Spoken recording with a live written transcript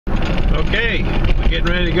Okay, we're getting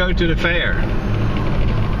ready to go to the fair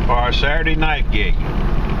for our Saturday night gig.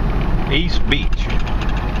 East Beach.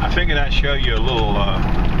 I figured I'd show you a little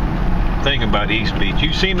thing about East Beach.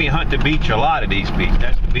 You see me hunt the beach a lot at East Beach.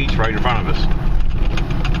 That's the beach right in front of us.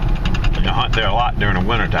 I hunt there a lot during the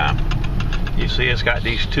winter time. You see it's got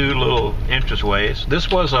these two little entranceways.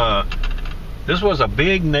 This was a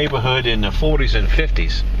big neighborhood in the 40s and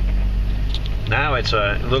 50s. Now it's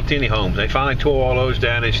little teeny homes. They finally tore all those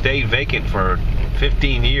down. They stayed vacant for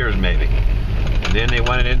 15 years maybe. And then they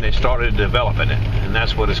went in and they started developing it. And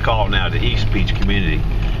that's what it's called now, the East Beach community.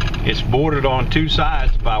 It's bordered on two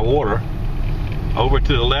sides by water. Over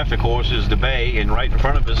to the left, of course, is the bay, and right in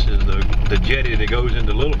front of us is the jetty that goes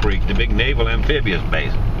into Little Creek, the big naval amphibious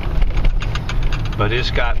base. But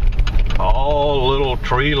it's got all little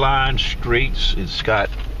tree-lined streets. It's got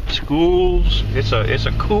schools. It's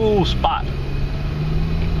a cool spot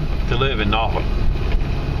to live in Norfolk.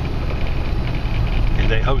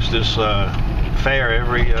 And they host this fair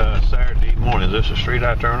every Saturday morning. Is this a street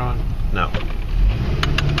I turn on? No.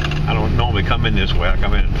 I don't normally come in this way. I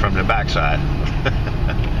come in from the backside.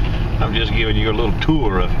 I'm just giving you a little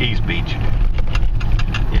tour of East Beach.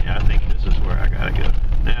 Yeah, I think this is where I gotta go.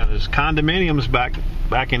 Now there's condominiums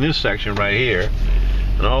back in this section right here,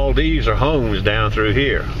 and all these are homes down through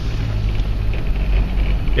here.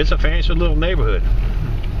 It's a fancy little neighborhood.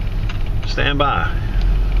 Stand by.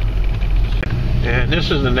 And this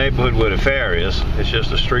is the neighborhood where the fair is. It's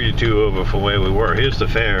just a street or two over from where we were. Here's the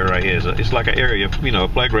fair right here. It's like an area, you know, a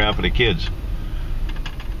playground for the kids.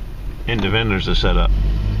 And the vendors are set up.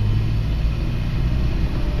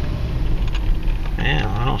 Man,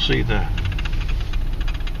 I don't see the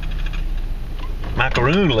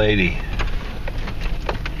macaroon lady.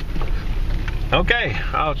 Okay,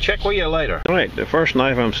 I'll check with you later. All right, the first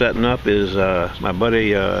knife I'm setting up is my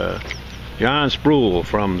buddy John Sproul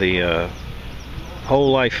from the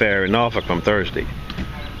Whole Life Fair in Norfolk from Thursday.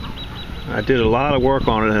 I did a lot of work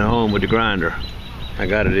on it at home with the grinder. I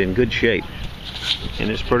got it in good shape, and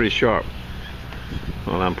it's pretty sharp.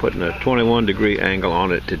 Well, I'm putting a 21-degree angle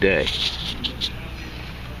on it today.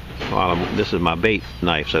 This is my bait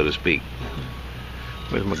knife, so to speak.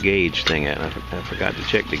 Where's my gauge thing at? I forgot to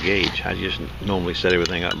check the gauge. I just normally set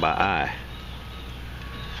everything up by eye.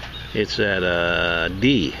 It's at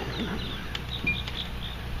D.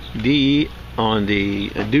 D on the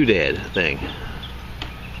doodad thing.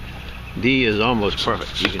 D is almost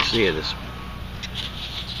perfect. You can see it.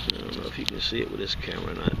 I don't know if you can see it with this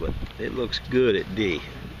camera or not, but it looks good at D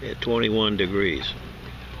at 21 degrees.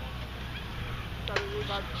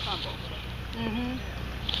 Mm-hmm.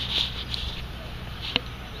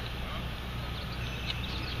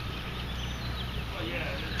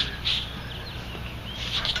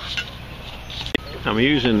 I'm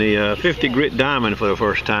using the 50 grit diamond for the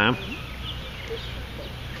first time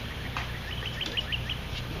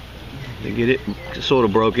to get it sort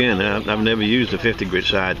of broke in. I've never used the 50 grit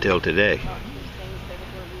side till today,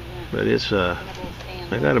 but it's I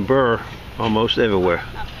got a burr almost everywhere.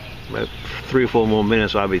 About 3 or 4 more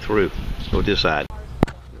minutes I'll be through with this side.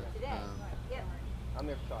 A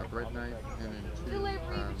bread knife and then 2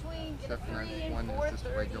 chef knives. One is just a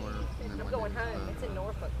regular, and then one is It's in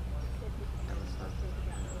Norfolk.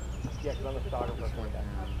 Yeah, because I'm a photographer.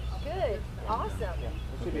 Good. Awesome. Yeah,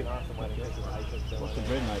 it should be an awesome wedding. What's the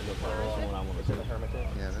bread knife look like? That's the one I want to see. The Hermitage?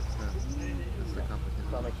 Yeah, that's the complicated.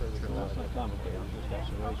 So I'll make sure we can That's not complicated, it's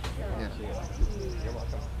just observation. Yeah. You're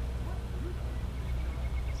welcome.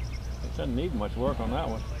 It doesn't need much work on that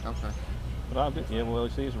one. Okay. But I'll get, yeah, well,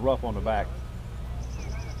 see, it's rough on the back.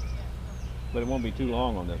 But it won't be too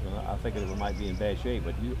long on this one. I think it might be in bad shape,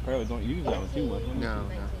 but you probably don't use that one too much. No.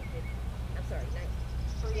 I'm sorry,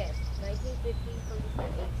 yes, 1950 for the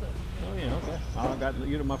 18. Oh yeah, okay. I got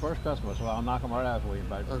you're my first customer, so I'll knock them right out for you.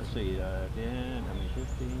 But let's see,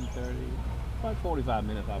 15, 30, about 45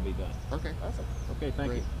 minutes I'll be done. Okay. Awesome. Okay,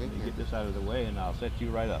 thank you. Thank Let me you. get this out of the way and I'll set you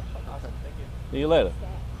right up. Awesome, thank you. See you later.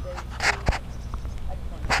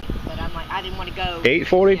 But I'm like, I didn't want to go.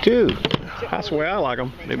 8:42. That's the way I like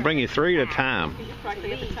them. They bring you 3 at a time.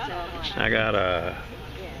 I got a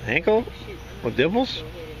henckels with dimples.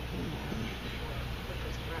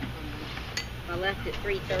 I left at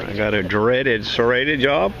 3:30. I got a dreaded serrated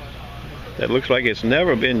job that looks like it's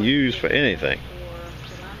never been used for anything.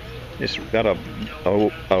 It's got a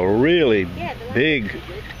really big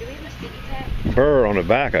burr on the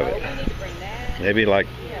back of it. Maybe like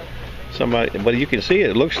somebody, but you can see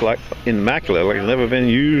it looks like immaculate, like it's never been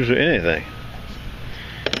used or anything.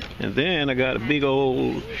 And then I got a big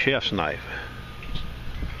old chef's knife,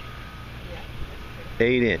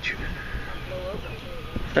 8 inch.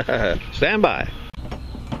 Stand by.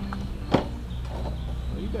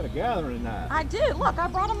 gathering knife. I do. Look, I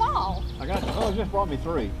brought them all. I just brought me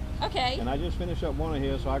 3. Okay. And I just finished up one of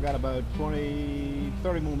his, so I got about 30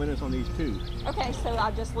 more minutes on these 2. Okay, so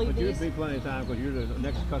I'll just leave But these. you'll be plenty of time because you're the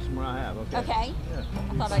next customer I have. Okay. Okay. Yeah.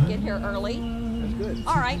 I thought I'd get here early. That's good.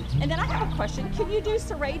 All right. And then I have a question. Can you do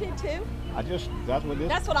serrated too?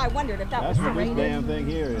 That's what I wondered if that was what this serrated. damn thing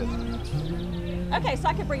here is. Okay, so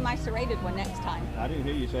I could bring my serrated one next time. I didn't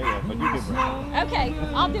hear you say that, but you can bring it. Okay,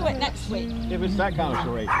 I'll do it next week. If it's that kind of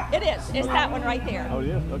serrated. It is. It's that one right there. Oh, it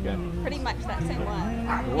is? Okay. Pretty much that same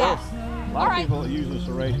one. Well, Yes. A lot of people use the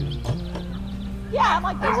serrated. Yeah, I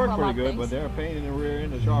like They those work for a lot pretty of good, things. but they're a pain in the rear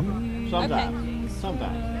end to sharpen. Sometimes.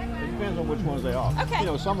 Sometimes. It depends on which ones they are. Okay. You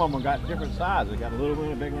know, some of them got different sizes. They got a little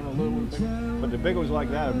one, a big one, a little one, a big one. But the big ones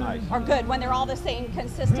like that are nice. Are good when they're all the same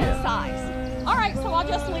consistent size. All right, so I'll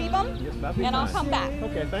just leave them, Yes, that'd be and I'll fine. come back.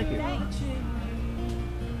 Okay, thank you. Thanks.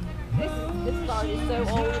 This card is so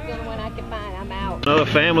old, it's the only one I can find. I'm out. Another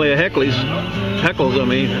family of henckels. Henckels, I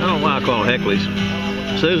mean. I don't know why I call them henckels.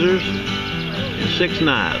 Scissors and 6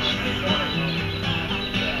 knives.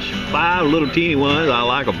 5 little teeny ones. I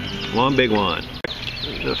like them. 1 big one.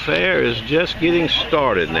 The fair is just getting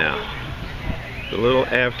started now. It's a little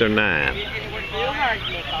after 9.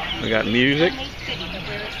 We got music.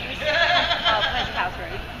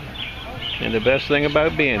 And the best thing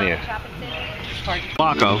about being here.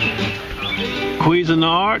 Block of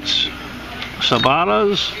Cuisinarts,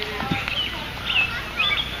 Sabatas,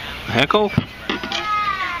 Henckels,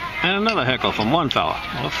 and another Henckels from one fella.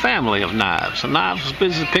 A family of knives. The knives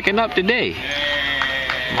business is picking up today.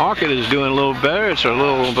 Market is doing a little better. It's a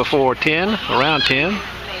little before 10, around 10.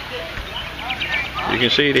 You can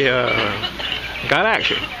see they got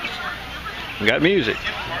action. We got music.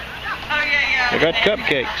 They got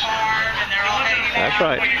cupcakes. That's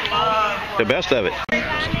right. The best of it.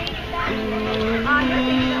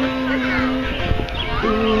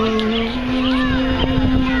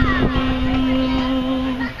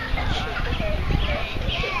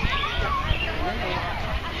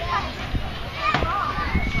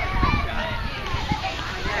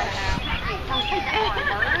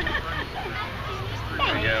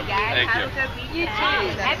 Thank you. You too.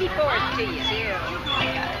 Happy 4th to you too.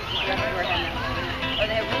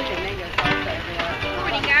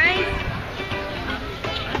 Morning, guys.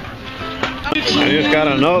 I just got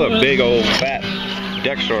another big old fat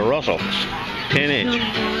Dexter Russell, 10-inch.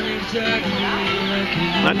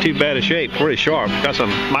 Not too bad of shape, pretty sharp. Got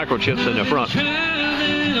some microchips in the front. She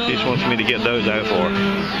just wants me to get those out for her.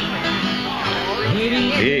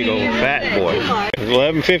 Here you go, fat boy. It's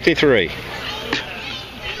 11:53.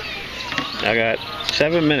 I got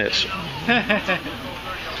 7 minutes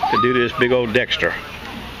to do this big old Dexter.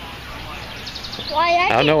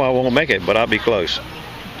 I know I won't make it, but I'll be close.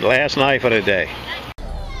 Last knife of the day.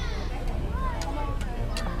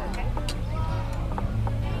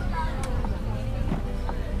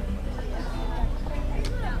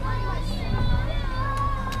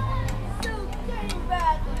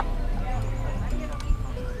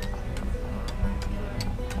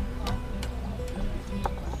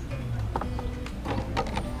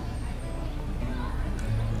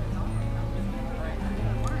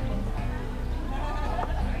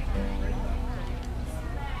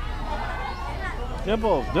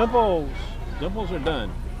 Dimples, dimples, dimples are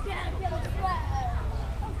done.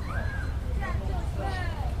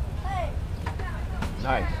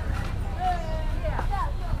 Nice.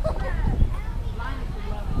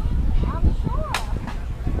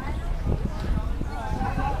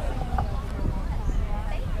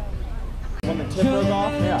 When the tip goes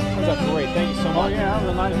off? Yeah. That's great. Thank you so much. Oh, yeah, that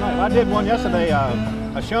was a nice knife. I did one yesterday,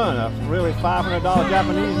 a Shun, a really $500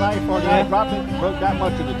 Japanese knife. Before I dropped it, broke that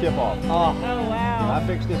much of the tip off. Oh, wow. I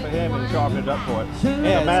fixed it for him and sharpened it up for it.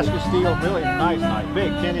 Yeah, Damascus steel, really nice knife.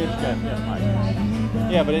 Big, 10-inch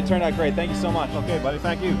knife. Yeah, but it turned out great. Thank you so much. Okay, buddy,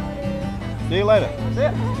 thank you. See you later. That's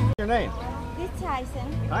it. What's your name? This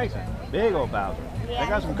Tyson. Tyson. Big old Bowser. Yeah. I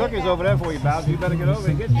got some cookies over there for you, Bowser. You better get over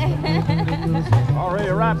and get you. Already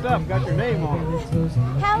wrapped up. Got your name on it.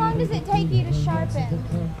 How long does it take you to sharpen?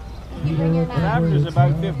 You bring your It knife. averages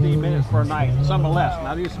about 15 minutes per knife. Some are less.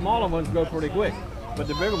 Now these smaller ones go pretty quick, but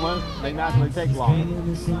the bigger ones, they naturally take longer.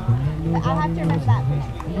 I'll have to remember that.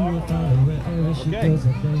 Okay.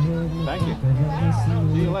 Thank you.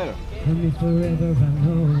 See you later.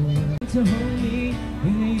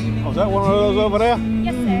 Oh, is that one of those over there?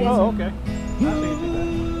 Yes, sir. Oh, okay. I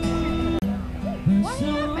see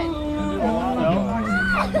you. What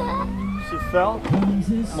happened? She fell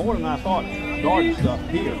more than I thought. Garden stuff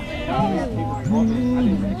here. I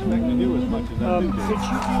didn't expect to do as much as I do. Did you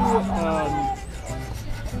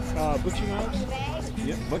do butcher knives?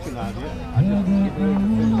 Yeah, butcher knives, yeah. I just get ready to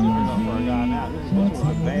finish this one up for a guy now. This one's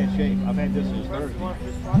in bad shape. I've had this since Thursday. I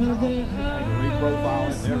had to reprofile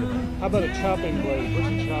it and everything. How about a chopping blade?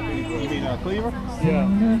 Butcher chopping blade? You mean a cleaver? Yeah.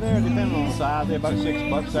 They're depending on the size. They're about $6,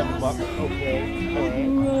 $7. Okay. All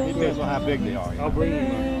right. It depends on how big they are. I'll bring you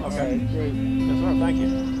one. Okay. All right, great. Yes, sir. Thank you.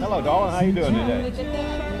 Hello, darling. How you doing today? Did you get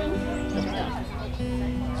that sharpened? Yes, ma'am.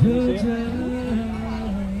 You see it?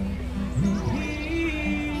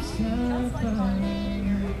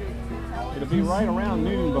 It'll be right around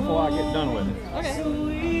noon before I get done with it.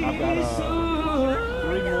 Okay. I've got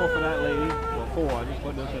 3 more for that lady. Well, 4. I just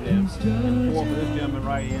put this in there. And 4 for this gentleman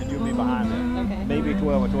right here. And you'll be behind them. Okay. Maybe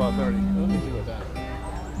 12 or 12:30. Let me see what that is.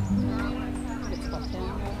 Get stuff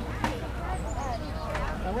down.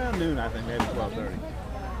 Around noon, I think, maybe 12:30.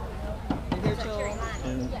 You're here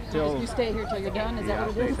till you stay here till you're done. Is that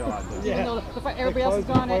what it is? Till I do. Even though everybody else is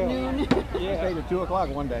gone at noon. I stayed at 2 o'clock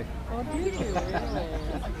one day. Oh, did you really?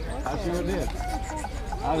 I sure did.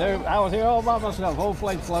 I was here all by myself. Whole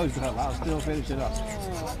place closed up. I was still finishing up.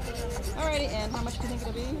 Alrighty, and how much do you think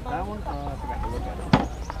it'll be? That one, I forgot to look at it.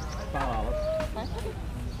 $5.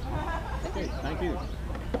 Okay, thank you.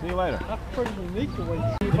 See you later. That's pretty unique the way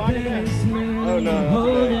You find it there? Oh, no.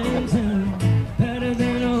 Better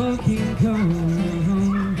than a King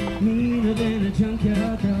Kong, meaner than a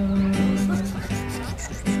junkyard dog.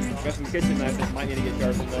 Got some kitchen knives that might need to get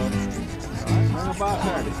sharpened though. Alright, bring them by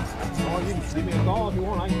Saturday. Or you can give me a call if you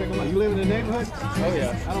want. I can pick them up. You live in the neighborhood? Oh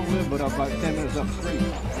yeah. I don't live but about 10 minutes up the street.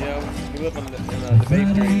 Yeah, we live in the Bay Street.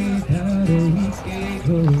 About a week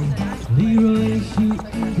ago, Leroy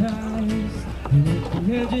shooting dice. And at the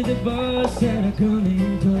edge of the bar sat a girl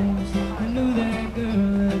named Joyce. I knew that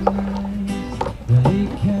girl at night. But it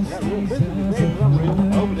cast Got real me busy today for some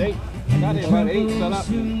reason. Over to 8. I got here about 8 set up.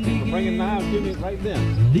 Bringing knives to me right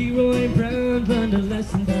then. Leroy Brown learned a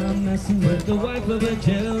lesson about messing with the wife of a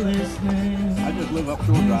jealous man. I just live up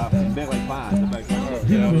Shore Drive in Bentley Pines. Well,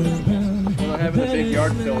 they're having a big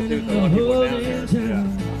yard sale too, so a lot of people down there. Yeah.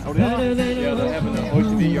 Oh, they are? Yeah, they're having an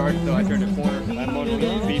OCD yard sale. I turned the corner and I'm on the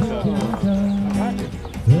pizza. I got you.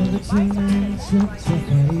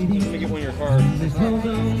 Let me get one of your cards.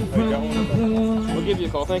 We'll give you a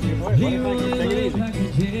call. Thank you. All right, buddy, thank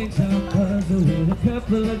you. Take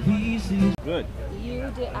it easy. Good.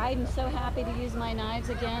 You did. I'm so happy to use my knives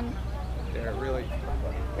again. They're really.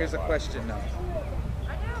 Here's a question though.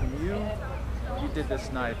 Can you did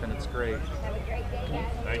this knife and it's great.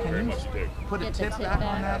 Thank you very much, Dick. Put a Get the tip tip back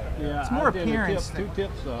back. on that? Yeah, It's more I did appearance. Two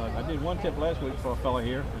tips. I did one tip last week for a fella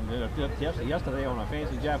here, and did a tip yesterday on a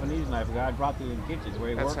fancy Japanese knife. A guy dropped it in the kitchen where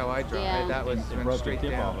he That's worked. how I draw Yeah. it. That was and went broke the straight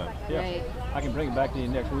tip off down. of it. Yeah. Right. I can bring it back to you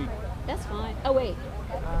next week. That's fine. Oh wait.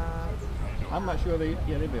 I'm not sure they'll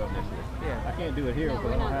be up next week. Yeah. I can't do it here No, because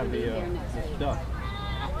we're I don't not have gonna be the here next week. stuff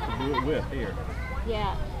to do it with here.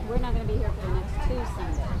 Yeah, we're not going to be here for the next 2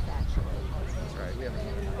 Sundays actually. That's right. We haven't.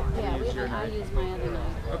 Yeah, Use your I'll knife. use my other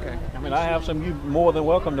knife. Okay. I mean, I have some you more than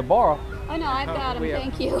welcome to borrow. Oh no, I've got them. we have-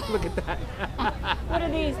 Thank you. Look at that. What are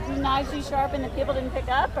these knives you sharpen that people didn't pick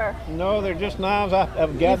up, or? No, they're just knives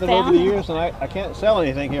I've gathered over found the them? years, and I can't sell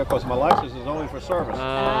anything here because my license is only for service. Oh.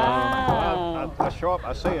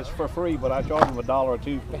 I say it's for free, but I charge them $1 or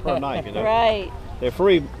 $2 per knife. You know, Right. they're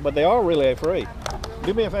free, but they are really free.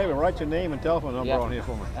 Do me a favor, write your name and telephone number on here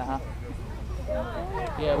for me.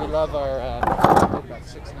 Yeah, we love our. We did about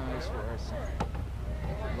 6 knives for us.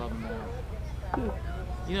 Love them all.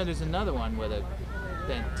 You know, there's another one with a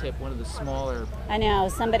bent tip. One of the smaller. I know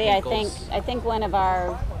somebody. Henckels. I think one of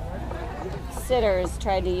our sitters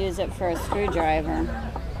tried to use it for a screwdriver.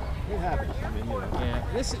 It happens. I mean, you know. Yeah,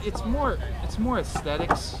 it's more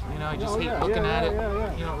aesthetics. You know, I just Oh, hate yeah, looking yeah, at it. yeah,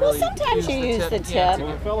 yeah. You don't Well, really. sometimes you use the Yeah, tip.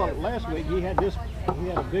 Well, the fellow last week, he had a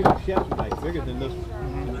bigger chef's knife, bigger than this,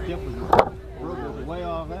 and the tip was way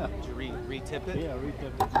off that. Did you re-tip it? Yeah,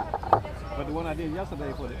 retipped it. But the one I did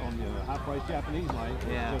yesterday for on the high-priced Japanese knife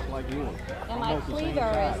Yeah. was just like yours. And my Almost the same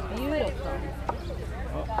cleaver size. is beautiful.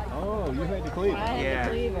 Oh, you had the cleaver. I had Yeah. the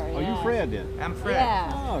cleaver. Oh, yeah. you Fred then? I'm Fred.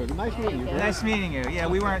 Yeah. Oh, nice meeting you, Fred. Nice meeting you. Yeah,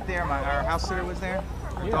 we weren't there. Our house sitter was there.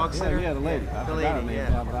 Our dog sitter. Yeah, the lady. I The forgot lady. her name Yeah.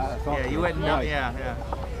 now, but I talked Yeah, to you her wouldn't know. twice. Yeah.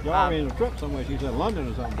 Y'all were in a trip somewhere. She said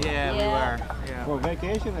London or something. Yeah, we Yeah. were. Yeah. For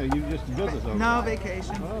vacation, or you just business over No there?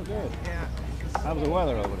 vacation. Oh, good. Yeah. How's the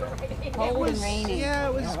weather over there? Cold and rainy. Yeah,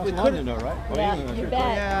 it was. Oh, we that's London couldn't. though, right? Well, Yeah, England, you sure. bet.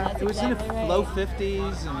 Yeah, That's it was exactly in the right. low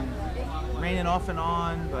 50s, and raining off and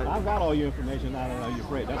on, but I've got all your information. I don't know you're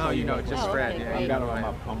Fred. That's all you know, know. just Fred. okay, Yeah, I've you got know it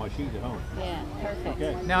it. on my sheet at home. Yeah, perfect.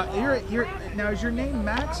 Okay. Now, now is your name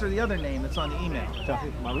Max or the other name that's on the email?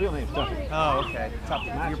 Tuffy. My real name's Tuffy. Oh, okay. Max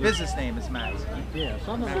Your is- business name is Max. Yeah,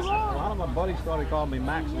 a lot of my buddies started calling me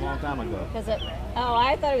Max a long time ago. Because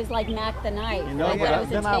I thought it was like Mac the knife. You know, I thought it was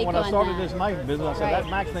a then take when I on started that. this knife business, I said Right. that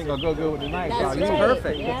Max thing will go good with the knife. That's So I right. used it.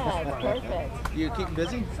 perfect. Yeah, it's perfect. You keep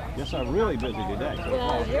busy? Yes, I'm really busy today.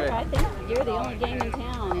 Well, good. I think you're the only game in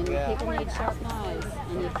town, and Yeah. people need sharp knives,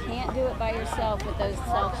 and you can't do it by yourself with those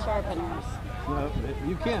self-sharpeners. No,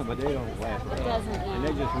 you can, but they don't last. It doesn't, And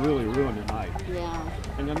they just really ruin the knife. Yeah.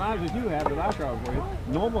 And the knives that you have that I sharpen for you,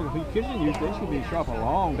 normal kitchen use, they should be sharp a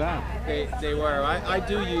long time. They were. I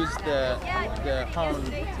do use the hone.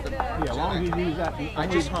 Yeah, as long as you use that, I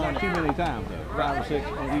just hone not too many times though, 5 or 6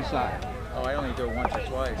 on each side. Oh, I only do it once or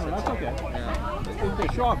twice. Oh, that's okay. Yeah. If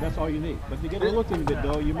they're sharp, that's all you need. But to get it looking good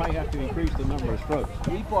though, you might have to increase the number of strokes.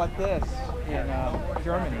 We bought this in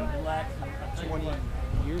Germany 20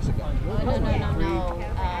 years ago. No.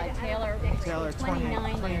 Taylor, Taylor,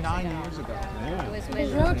 29 years years ago. Yeah. It was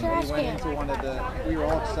There's with, no trash We went can. into one of the. We were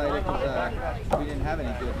all excited because we didn't have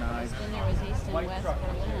any good knives. then there was East and West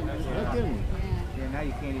Berlin. No kidding. Yeah, now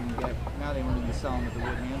you can't even get. Now they won't even sell them with the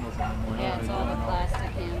wood handles anymore. Yeah, it's all the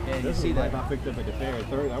plastic handles. And you This see is like that. I picked up at the fair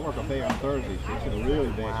Thursday. I work a fair on Thursdays. It's a really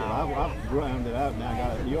bad shit. I've ground it out now. I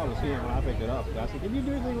got it. You ought to see it when I picked it up. I said, "Can you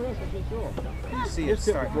do anything with this?" I said, "Sure." You see it It's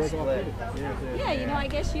tip starting to break off split. too. Yeah, you know, I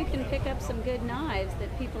guess you can pick up some good knives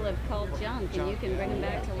that people have called junk, and you can bring them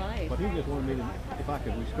back to life. But he just wanted me to, if I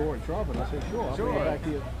could restore and sharpen. I said, "Sure." I'll bring Sure. it back to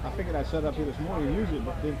you. I figured I'd set up here this morning and use it,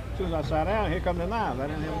 but then as soon as I sat down, here come the knives. I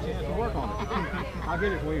didn't have a chance to work on it. I'll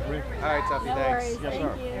get it for you, Rick. All right, Tuffy, No thanks. worries. Yes, Thank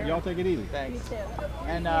sir. you. Y'all take it easy. Thanks. You too.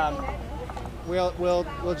 And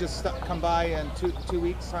we'll just come by in two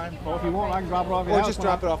weeks time. Well, if you want, I can drop it off your Or house. just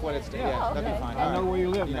drop it off when it's done. Yeah. Yeah, that'd be fine. I know where you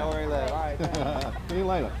live You now. know where you live. All right. See you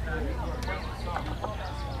later.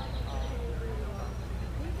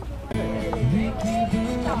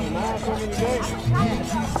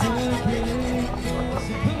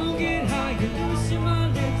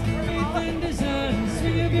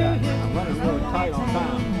 I'm running really tight on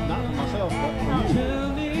time. Not for myself, but for you.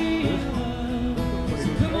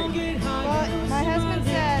 Well, my husband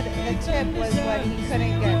said the tip was what he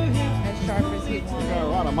couldn't get as sharp as he There are a wanted.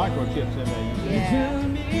 lot of microchips in there. You see. Yeah.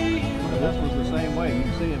 This was the same way. You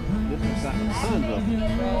can see it. This has got tons of them.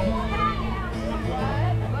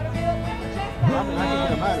 I can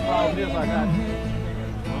get about it. The problem is I got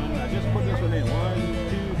I just put this one in. 1,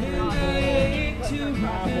 2, 3, 4,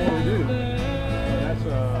 5 more to do. So that's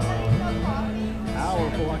an hour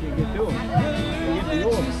before I can get to them. To get to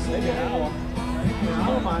yours, maybe an hour. I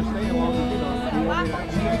don't mind staying long as you know. You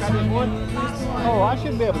got this one? Oh, I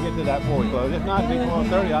should be able to get to that before we close. If not, before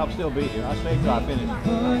 12:30, I'll still be here. I stay till I finish.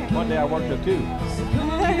 One day I work till 2. You got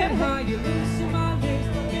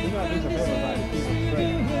these are everybody to keep it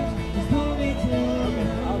straight. Okay,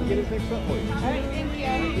 I'll get it fixed up for you. All right,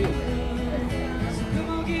 thank you.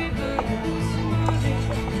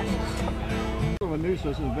 A new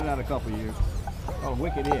system's been out a couple of years. Oh,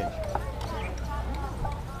 Wicked Edge.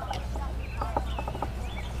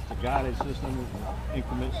 It's a guided system,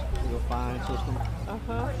 increments to a fine system.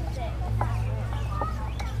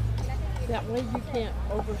 That way you can't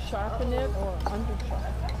over sharpen it or under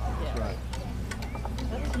sharpen. That's right.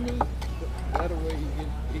 That's neat. That way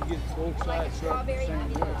he gets both sides sharp the Strawberry same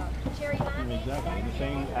honey, way. cherry honey, Exactly, the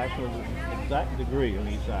same actual exact degree on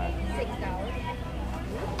each side. $6.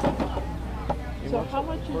 It So works how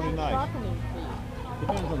much is pretty the nice. sharpening fee?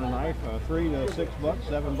 Depends on the knife, $3 to $6,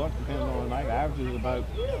 $7 depends on the knife. Average is about,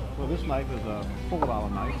 well, this knife is a $4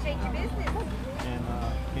 knife and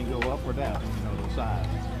can go up or down, you know, the size.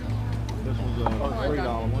 This one's a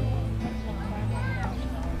 $3 one.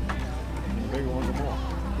 The bigger ones are more.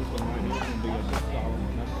 This one right here is going to be a $6 one.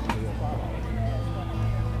 That's going to be a $5 one.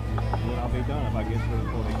 And then I'll be done if I get through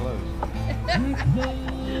before they close.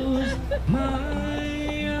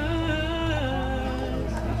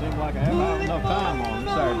 It seems like I haven't had enough time on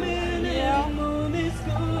Saturday.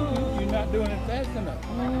 You're not doing it fast enough.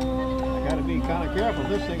 I got to be kind of careful.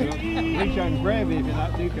 This thing will reach out and grab you if you're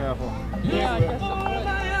not too careful. Yeah, I guess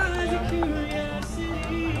it would.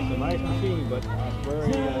 It's a nice machine, but it's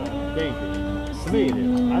very dangerous. To me it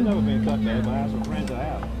is. I've never been cut bad, but I have some friends that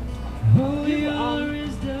have.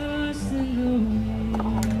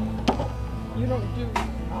 You don't do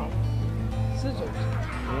scissors.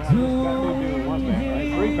 Yeah, I just got to do one pair. I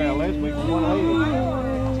had 3 pair last week with one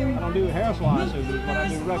lady. I don't do hair salon scissors, but I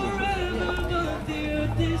do regular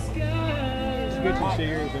scissors. Just get some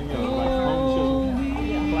shears and, you know, like home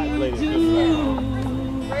scissors, flat bladed scissors.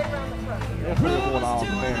 Right around the front. They're $3 or $4 a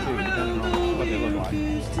pair too, depending on what they look like.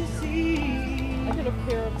 I got a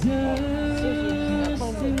pair of scissors at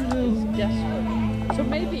home that is desperate. So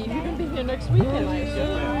maybe you can be here next weekend, I Yes,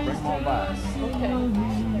 assume. ma'am. Bring them on by.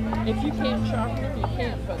 Okay. If you can't sharpen them, you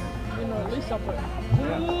can't, but you know, at least I'll put.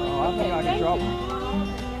 Yeah. Oh, I think I can drop them.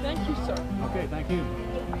 Thank you, sir. Okay, thank you.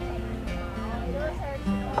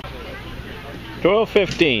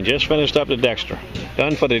 12:15, just finished up the Dexter.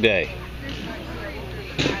 Done for the day.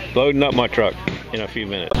 Loading up my truck in a few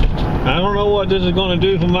minutes. I don't know what this is going to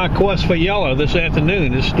do for my quest for yellow this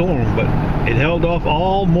afternoon, this storm, but it held off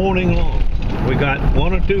all morning long. We got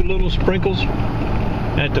 1 or 2 little sprinkles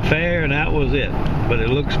at the fair, and that was it. But it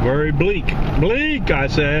looks very bleak. Bleak, I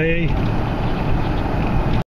say.